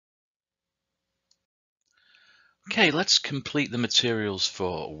Okay, let's complete the materials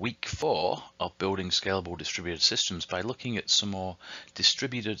for week 4 of building scalable distributed systems by looking at some more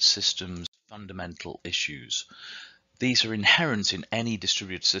distributed systems fundamental issues. These are inherent in any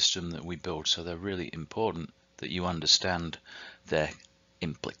distributed system that we build, so they're really important that you understand their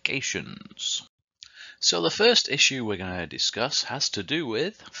implications. So the first issue we're going to discuss has to do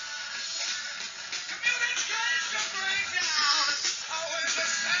with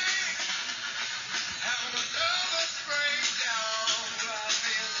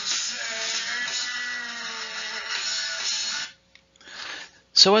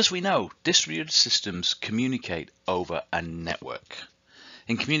So as we know, distributed systems communicate over a network.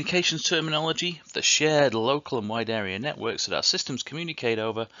 In communications terminology, the shared local and wide area networks that our systems communicate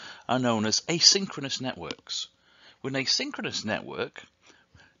over are known as asynchronous networks. With an asynchronous network,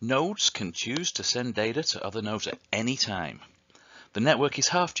 nodes can choose to send data to other nodes at any time. The network is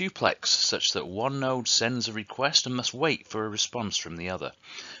half duplex, such that one node sends a request and must wait for a response from the other.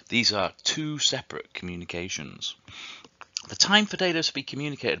 These are two separate communications. The time for data to be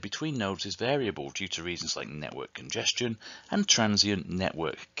communicated between nodes is variable due to reasons like network congestion and transient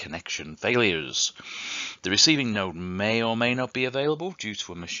network connection failures. The receiving node may or may not be available due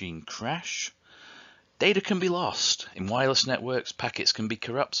to a machine crash. Data can be lost. In wireless networks, packets can be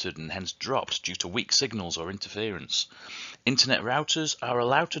corrupted and hence dropped due to weak signals or interference. Internet routers are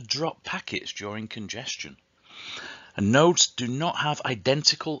allowed to drop packets during congestion. And nodes do not have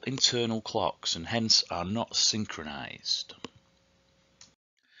identical internal clocks and hence are not synchronized.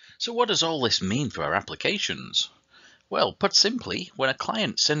 So what does all this mean for our applications? Well, put simply, when a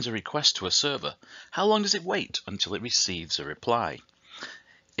client sends a request to a server, how long does it wait until it receives a reply?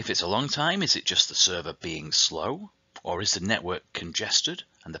 If it's a long time, is it just the server being slow? Or is the network congested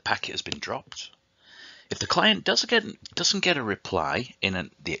and the packet has been dropped? If the client doesn't get a reply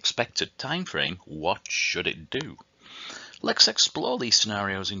in the expected time frame, what should it do? Let's explore these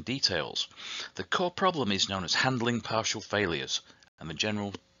scenarios in details. The core problem is known as handling partial failures, and the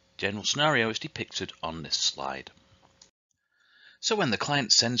general scenario is depicted on this slide. So when the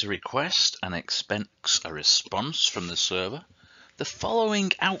client sends a request and expects a response from the server, the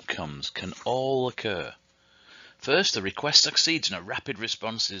following outcomes can all occur. First, the request succeeds and a rapid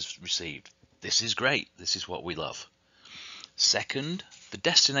response is received. This is great. This is what we love. Second, the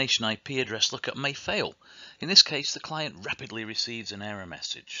destination IP address lookup may fail. In this case, the client rapidly receives an error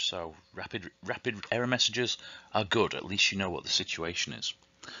message. So rapid error messages are good. At least you know what the situation is.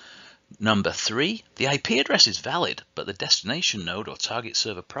 Number 3, the IP address is valid, but the destination node or target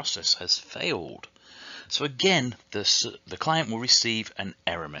server process has failed. So again, the client will receive an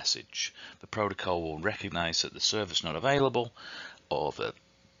error message. The protocol will recognize that the server is not available or the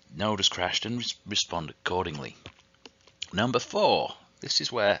node has crashed and respond accordingly. Number 4, this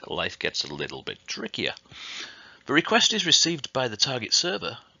is where life gets a little bit trickier. The request is received by the target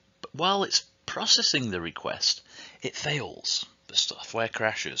server, but while it's processing the request, it fails. The software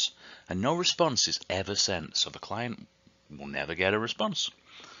crashes and no response is ever sent, so the client will never get a response.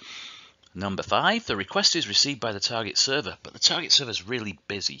 Number 5, the request is received by the target server, but the target server is really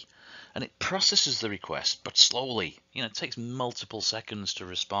busy and it processes the request, but slowly. It takes multiple seconds to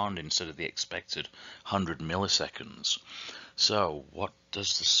respond instead of the expected 100 milliseconds. So what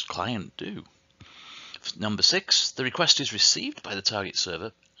does this client do? Number 6, the request is received by the target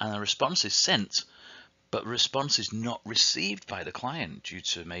server and a response is sent, but response is not received by the client due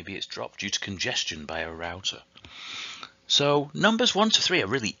to maybe it's dropped due to congestion by a router. So numbers 1 to 3 are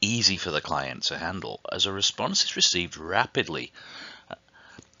really easy for the client to handle as a response is received rapidly.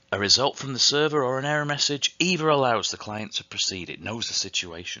 A result from the server or an error message either allows the client to proceed. It knows the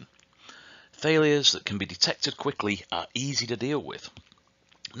situation. Failures that can be detected quickly are easy to deal with.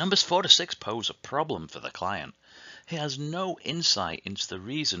 Numbers 4 to 6 pose a problem for the client. He has no insight into the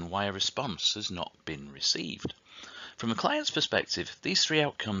reason why a response has not been received. From a client's perspective, these 3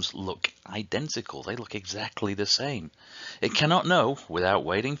 outcomes look identical. They look exactly the same. It cannot know, without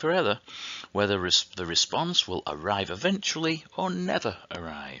waiting forever, whether the response will arrive eventually or never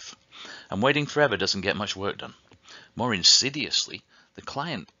arrive. And waiting forever doesn't get much work done. More insidiously, the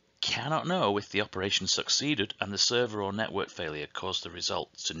client cannot know if the operation succeeded and the server or network failure caused the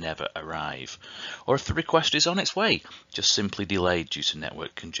result to never arrive, or if the request is on its way, just simply delayed due to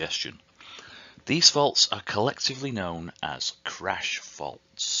network congestion. These faults are collectively known as crash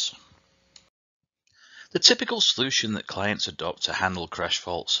faults. The typical solution that clients adopt to handle crash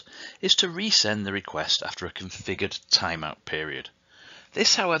faults is to resend the request after a configured timeout period.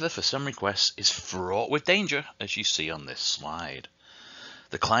 This, however, for some requests is fraught with danger, as you see on this slide.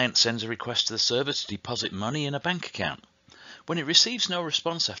 The client sends a request to the server to deposit money in a bank account. When it receives no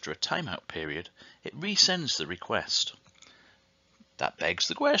response after a timeout period, it resends the request. That begs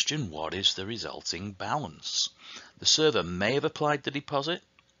the question, what is the resulting balance? The server may have applied the deposit,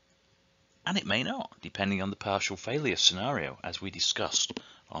 and it may not, depending on the partial failure scenario, as we discussed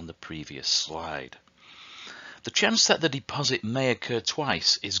on the previous slide. The chance that the deposit may occur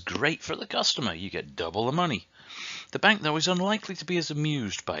twice is great for the customer. You get double the money. The bank, though, is unlikely to be as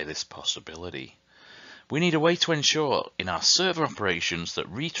amused by this possibility. We need a way to ensure in our server operations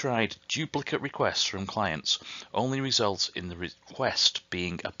that retried duplicate requests from clients only result in the request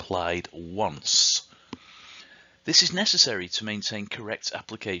being applied once. This is necessary to maintain correct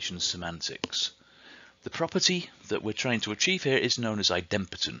application semantics. The property that we're trying to achieve here is known as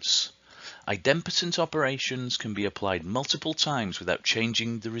idempotence. Idempotent operations can be applied multiple times without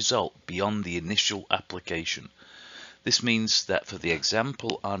changing the result beyond the initial application. This means that for the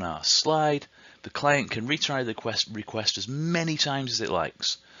example on our slide, the client can retry the request as many times as it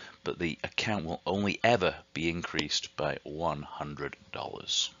likes, but the account will only ever be increased by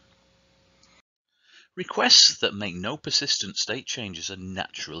 $100. Requests that make no persistent state changes are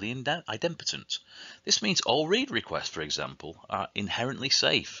naturally idempotent. This means all read requests, for example, are inherently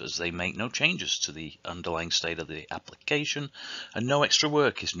safe as they make no changes to the underlying state of the application and no extra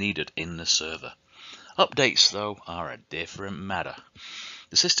work is needed in the server. Updates, though, are a different matter.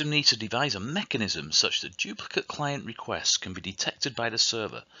 The system needs to devise a mechanism such that duplicate client requests can be detected by the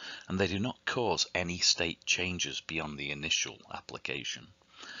server and they do not cause any state changes beyond the initial application.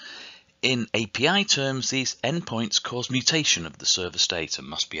 In API terms, these endpoints cause mutation of the server state and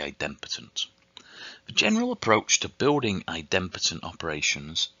must be idempotent. The general approach to building idempotent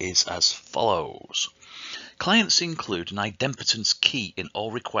operations is as follows. Clients include an idempotence key in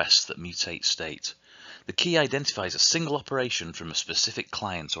all requests that mutate state. The key identifies a single operation from a specific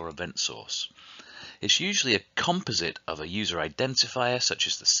client or event source. It's usually a composite of a user identifier, such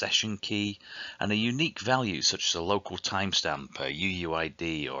as the session key, and a unique value, such as a local timestamp, a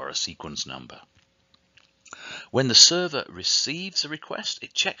UUID, or a sequence number. When the server receives a request,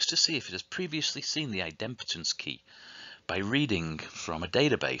 it checks to see if it has previously seen the idempotence key by reading from a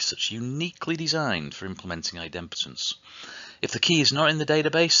database that's uniquely designed for implementing idempotence. If the key is not in the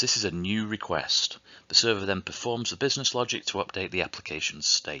database, this is a new request. The server then performs the business logic to update the application's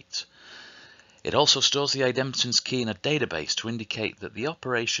state. It also stores the idempotence key in a database to indicate that the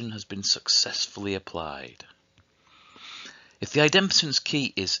operation has been successfully applied. If the idempotence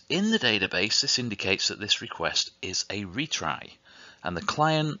key is in the database, this indicates that this request is a retry from the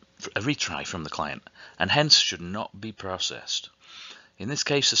client, and hence should not be processed. In this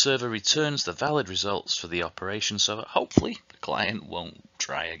case, the server returns the valid results for the operation, so hopefully the client won't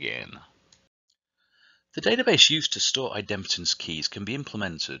try again. The database used to store idempotence keys can be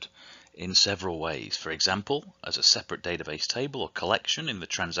implemented in several ways. For example, as a separate database table or collection in the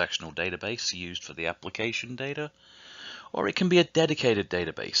transactional database used for the application data, or it can be a dedicated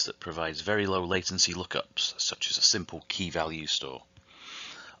database that provides very low latency lookups, such as a simple key value store.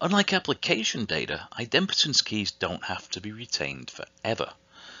 Unlike application data, idempotence keys don't have to be retained forever.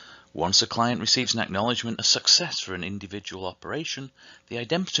 Once a client receives an acknowledgement of success for an individual operation, the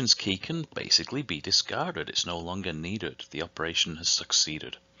idempotence key can basically be discarded. It's no longer needed. The operation has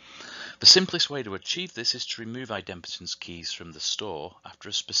succeeded. The simplest way to achieve this is to remove idempotence keys from the store after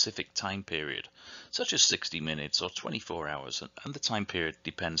a specific time period, such as 60 minutes or 24 hours, and the time period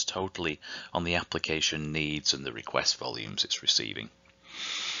depends totally on the application needs and the request volumes it's receiving.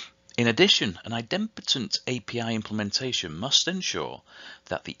 In addition, an idempotent API implementation must ensure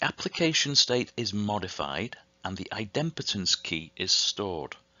that the application state is modified and the idempotence key is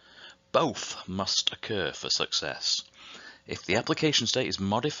stored. Both must occur for success. If the application state is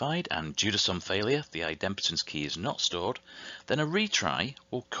modified and due to some failure the idempotence key is not stored, then a retry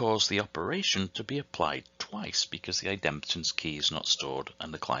will cause the operation to be applied twice because the idempotence key is not stored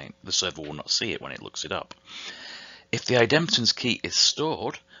and the server will not see it when it looks it up. If the idempotence key is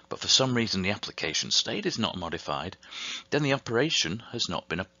stored, but for some reason the application state is not modified, then the operation has not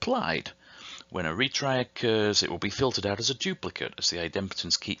been applied. When a retry occurs, it will be filtered out as a duplicate as the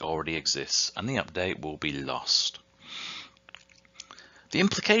idempotence key already exists, and the update will be lost. The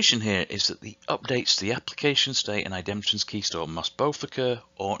implication here is that the updates to the application state and idempotence key store must both occur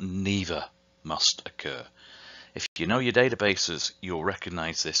or neither must occur. If you know your databases, you'll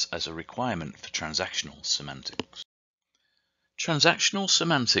recognize this as a requirement for transactional semantics. Transactional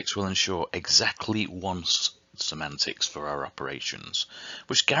semantics will ensure exactly once semantics for our operations,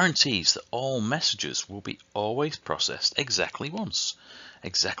 which guarantees that all messages will be always processed exactly once,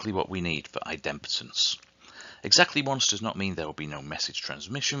 exactly what we need for idempotence. Exactly once does not mean there will be no message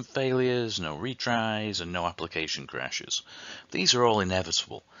transmission failures, no retries, and no application crashes. These are all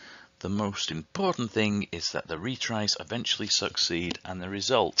inevitable. The most important thing is that the retries eventually succeed and the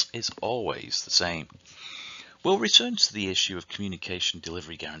result is always the same. We'll return to the issue of communication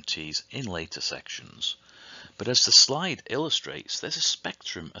delivery guarantees in later sections. But as the slide illustrates, there's a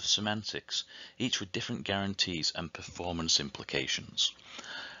spectrum of semantics, each with different guarantees and performance implications.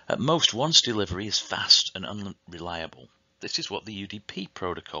 At most, once delivery is fast and unreliable. This is what the UDP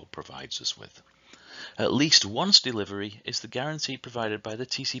protocol provides us with. At least once delivery is the guarantee provided by the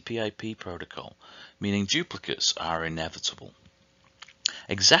TCP/IP protocol, meaning duplicates are inevitable.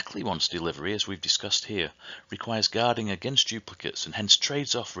 Exactly once delivery, as we've discussed here, requires guarding against duplicates and hence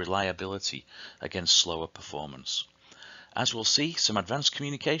trades off reliability against slower performance. As we'll see, some advanced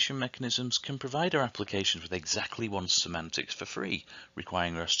communication mechanisms can provide our applications with exactly once semantics for free,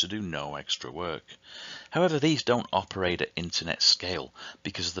 requiring us to do no extra work. However, these don't operate at internet scale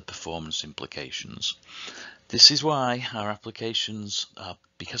because of the performance implications. This is why our applications are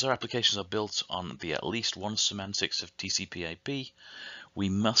built on the at least once semantics of TCP/IP, we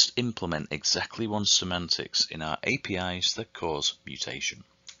must implement exactly once semantics in our APIs that cause mutation.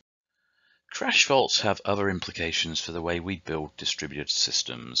 Crash faults have other implications for the way we build distributed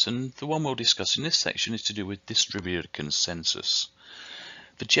systems, and the one we'll discuss in this section is to do with distributed consensus.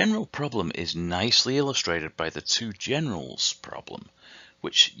 The general problem is nicely illustrated by the two generals problem,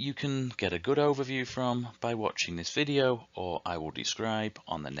 which you can get a good overview from by watching this video, or I will describe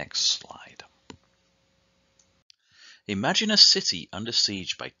on the next slide. Imagine a city under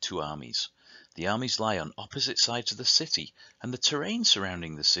siege by two armies. The armies lie on opposite sides of the city, and the terrain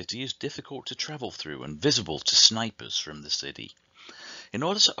surrounding the city is difficult to travel through and visible to snipers from the city. In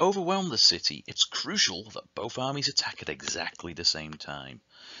order to overwhelm the city, it's crucial that both armies attack at exactly the same time.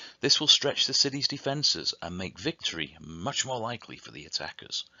 This will stretch the city's defenses and make victory much more likely for the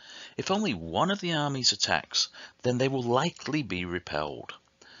attackers. If only one of the armies attacks, then they will likely be repelled.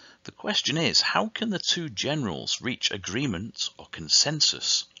 The question is, how can the two generals reach agreement or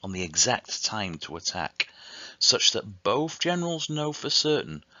consensus on the exact time to attack, such that both generals know for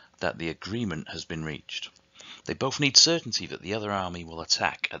certain that the agreement has been reached? They both need certainty that the other army will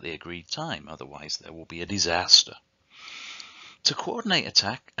attack at the agreed time, otherwise there will be a disaster. To coordinate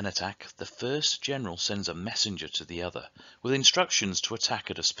an attack, the first general sends a messenger to the other with instructions to attack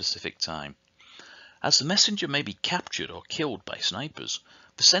at a specific time. As the messenger may be captured or killed by snipers,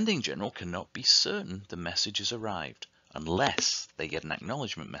 the sending general cannot be certain the message has arrived unless they get an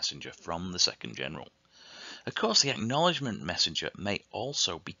acknowledgement messenger from the second general. Of course, the acknowledgement messenger may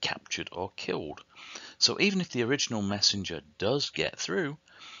also be captured or killed, so even if the original messenger does get through,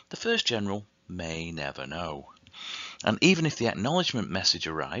 the first general may never know. And even if the acknowledgement message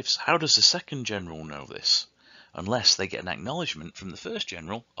arrives, how does the second general know this? Unless they get an acknowledgement from the first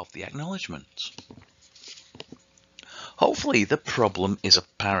general of the acknowledgement. Hopefully the problem is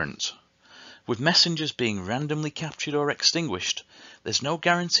apparent. With messengers being randomly captured or extinguished, there's no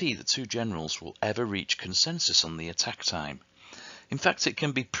guarantee the two generals will ever reach consensus on the attack time. In fact, it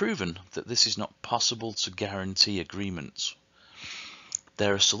can be proven that this is not possible to guarantee agreements.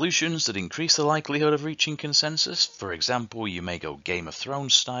 There are solutions that increase the likelihood of reaching consensus. For example, you may go Game of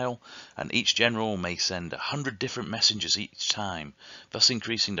Thrones style, and each general may send 100 different messengers each time, thus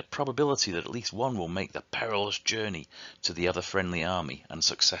increasing the probability that at least one will make the perilous journey to the other friendly army and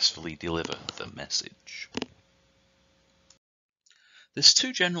successfully deliver the message. This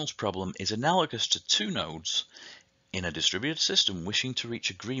two generals problem is analogous to two nodes in a distributed system wishing to reach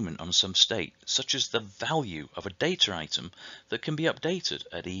agreement on some state, such as the value of a data item that can be updated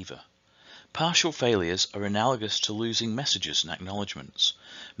at either. Partial failures are analogous to losing messages and acknowledgements.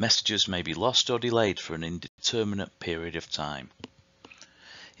 Messages may be lost or delayed for an indeterminate period of time.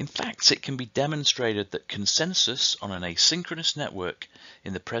 In fact, it can be demonstrated that consensus on an asynchronous network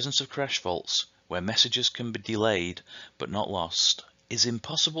in the presence of crash faults, where messages can be delayed but not lost, is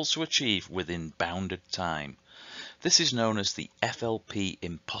impossible to achieve within bounded time. This is known as the FLP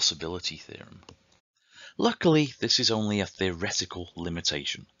impossibility theorem. Luckily, this is only a theoretical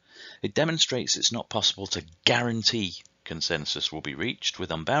limitation. It demonstrates it's not possible to guarantee consensus will be reached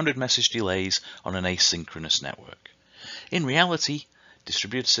with unbounded message delays on an asynchronous network. In reality,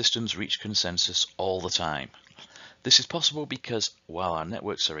 distributed systems reach consensus all the time. This is possible because, while our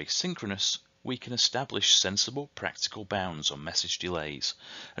networks are asynchronous, we can establish sensible practical bounds on message delays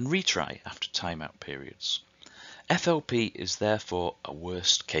and retry after timeout periods. FLP is therefore a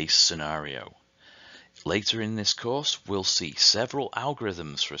worst-case scenario. Later in this course, we'll see several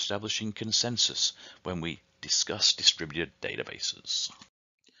algorithms for establishing consensus when we discuss distributed databases.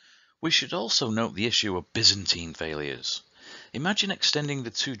 We should also note the issue of Byzantine failures. Imagine extending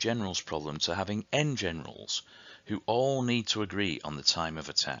the two generals problem to having n generals, who all need to agree on the time of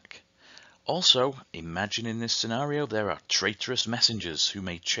attack. Also, imagine in this scenario there are traitorous messengers who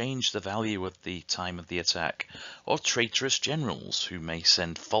may change the value of the time of the attack, or traitorous generals who may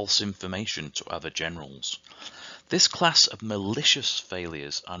send false information to other generals. This class of malicious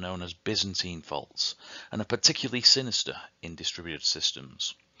failures are known as Byzantine faults, and are particularly sinister in distributed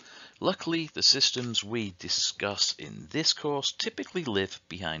systems. Luckily, the systems we discuss in this course typically live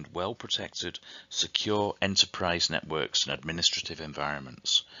behind well-protected, secure enterprise networks and administrative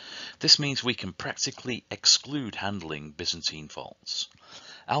environments. This means we can practically exclude handling Byzantine faults.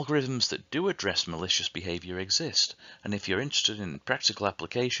 Algorithms that do address malicious behavior exist, and if you're interested in practical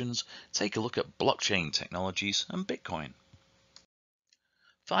applications, take a look at blockchain technologies and Bitcoin.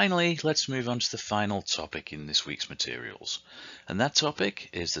 Finally, let's move on to the final topic in this week's materials, and that topic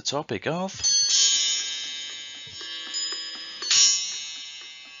is the topic of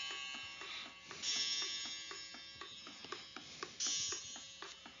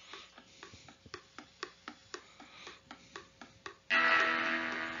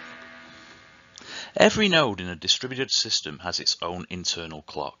every node in a distributed system has its own internal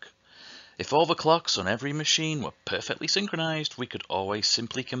clock. If all the clocks on every machine were perfectly synchronized, we could always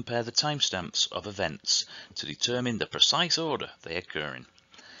simply compare the timestamps of events to determine the precise order they occur in.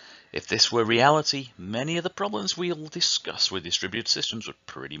 If this were reality, many of the problems we'll discuss with distributed systems would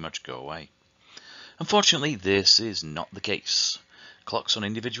pretty much go away. Unfortunately, this is not the case. Clocks on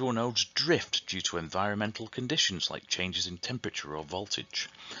individual nodes drift due to environmental conditions like changes in temperature or voltage.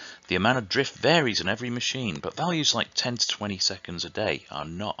 The amount of drift varies on every machine, but values like 10 to 20 seconds a day are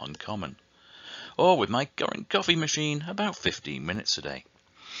not uncommon. Or with my current coffee machine, about 15 minutes a day.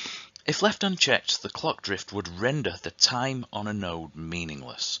 If left unchecked, the clock drift would render the time on a node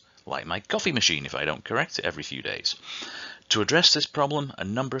meaningless, like my coffee machine if I don't correct it every few days. To address this problem, a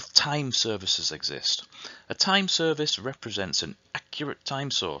number of time services exist. A time service represents an accurate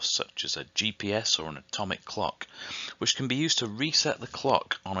time source, such as a GPS or an atomic clock, which can be used to reset the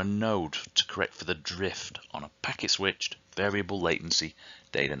clock on a node to correct for the drift on a packet-switched, variable latency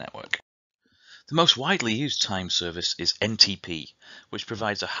data network. The most widely used time service is NTP, which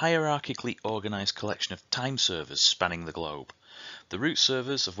provides a hierarchically organized collection of time servers spanning the globe. The root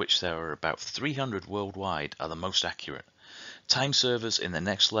servers, of which there are about 300 worldwide, are the most accurate. Time servers in the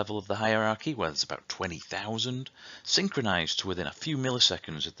next level of the hierarchy, where there's about 20,000, synchronize to within a few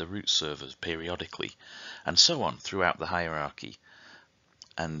milliseconds of the root servers periodically, and so on throughout the hierarchy.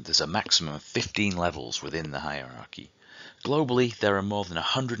 And there's a maximum of 15 levels within the hierarchy. Globally, there are more than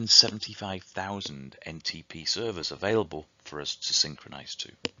 175,000 NTP servers available for us to synchronize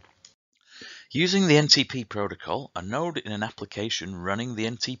to. Using the NTP protocol, a node in an application running the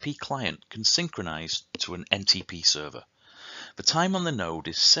NTP client can synchronize to an NTP server. The time on the node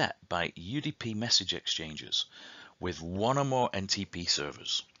is set by UDP message exchanges with one or more NTP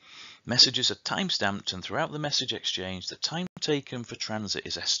servers. Messages are timestamped, and throughout the message exchange, the time taken for transit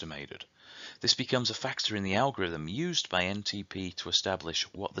is estimated. This becomes a factor in the algorithm used by NTP to establish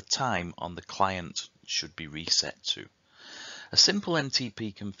what the time on the client should be reset to. A simple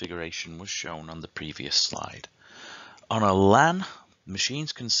NTP configuration was shown on the previous slide. On a LAN,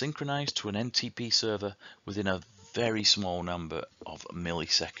 machines can synchronize to an NTP server within a very small number of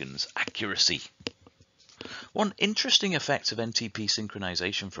milliseconds accuracy. One interesting effect of NTP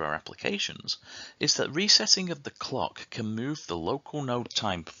synchronization for our applications is that resetting of the clock can move the local node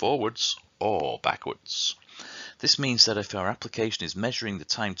time forwards or backwards. This means that if our application is measuring the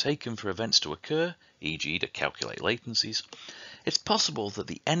time taken for events to occur, e.g. to calculate latencies, it's possible that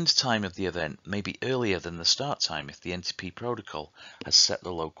the end time of the event may be earlier than the start time if the NTP protocol has set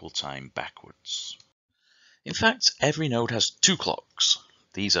the local time backwards. In fact, every node has two clocks.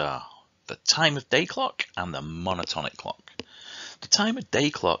 These are the time of day clock and the monotonic clock. The time of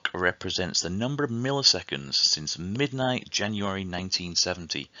day clock represents the number of milliseconds since midnight January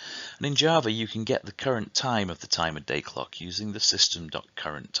 1970, and in Java you can get the current time of the time of day clock using the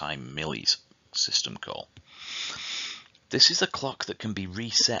system.currentTime_millis system call. This is a clock that can be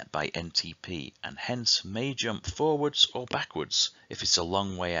reset by NTP and hence may jump forwards or backwards if it's a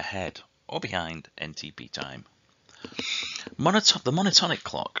long way ahead or behind NTP time. The monotonic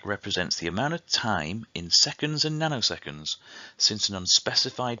clock represents the amount of time in seconds and nanoseconds since an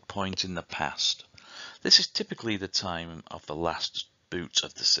unspecified point in the past. This is typically the time of the last boot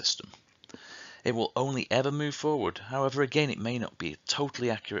of the system. It will only ever move forward, however again it may not be a totally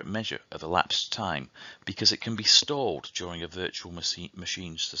accurate measure of elapsed time because it can be stalled during a virtual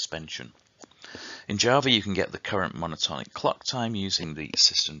machine suspension. In Java, you can get the current monotonic clock time using the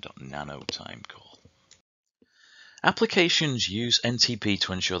system.nano time call. Applications use NTP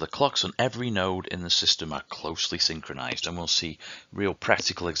to ensure the clocks on every node in the system are closely synchronized, and we'll see real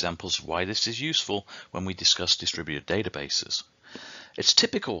practical examples of why this is useful when we discuss distributed databases. It's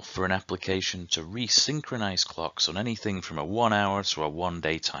typical for an application to resynchronize clocks on anything from a 1 hour to a 1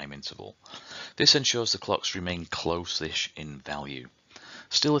 day time interval. This ensures the clocks remain close-ish in value.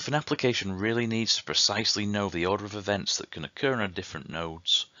 Still, if an application really needs to precisely know the order of events that can occur on different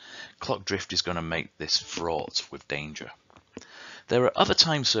nodes, clock drift is going to make this fraught with danger. There are other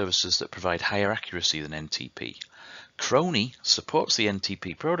time services that provide higher accuracy than NTP. Crony supports the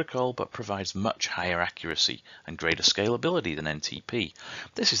NTP protocol but provides much higher accuracy and greater scalability than NTP.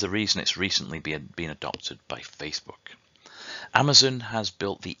 This is the reason it's recently been adopted by Facebook. Amazon has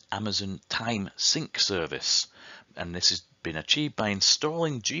built the Amazon Time Sync service, and this has been achieved by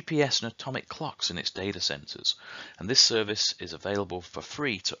installing GPS and atomic clocks in its data centers, and this service is available for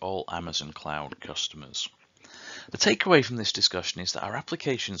free to all Amazon Cloud customers. The takeaway from this discussion is that our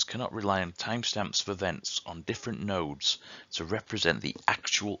applications cannot rely on timestamps of events on different nodes to represent the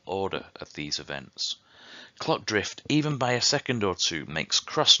actual order of these events. Clock drift, even by a second or two, makes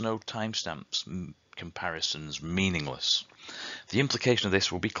cross-node timestamps comparisons meaningless. The implication of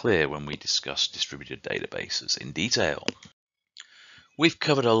this will be clear when we discuss distributed databases in detail. We've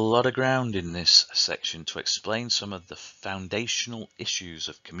covered a lot of ground in this section to explain some of the foundational issues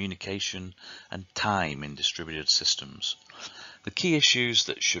of communication and time in distributed systems. The key issues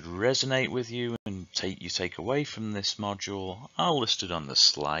that should resonate with you and take away from this module are listed on the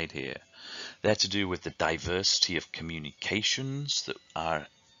slide here. They're to do with the diversity of communications that our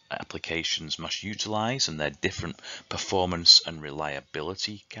applications must utilize and their different performance and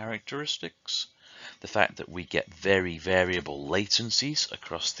reliability characteristics. The fact that we get very variable latencies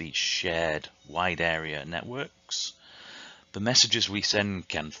across these shared wide area networks. The messages we send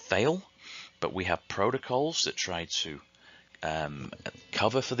can fail, but we have protocols that try to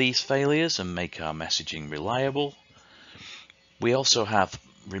cover for these failures and make our messaging reliable. We also have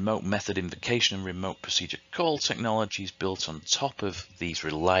remote method invocation and remote procedure call technologies built on top of these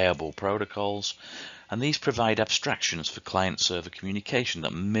reliable protocols, and these provide abstractions for client-server communication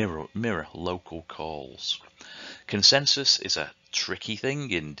that mirror local calls. Consensus is a tricky thing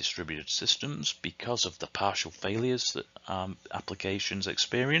in distributed systems because of the partial failures that applications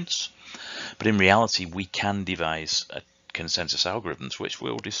experience, but in reality we can devise consensus algorithms, which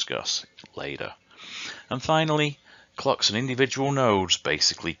we'll discuss later. And finally, clocks on individual nodes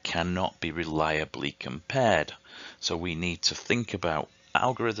basically cannot be reliably compared, so we need to think about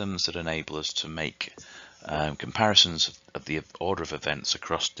algorithms that enable us to make comparisons of the order of events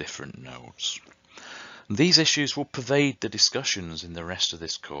across different nodes. These issues will pervade the discussions in the rest of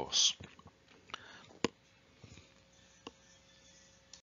this course.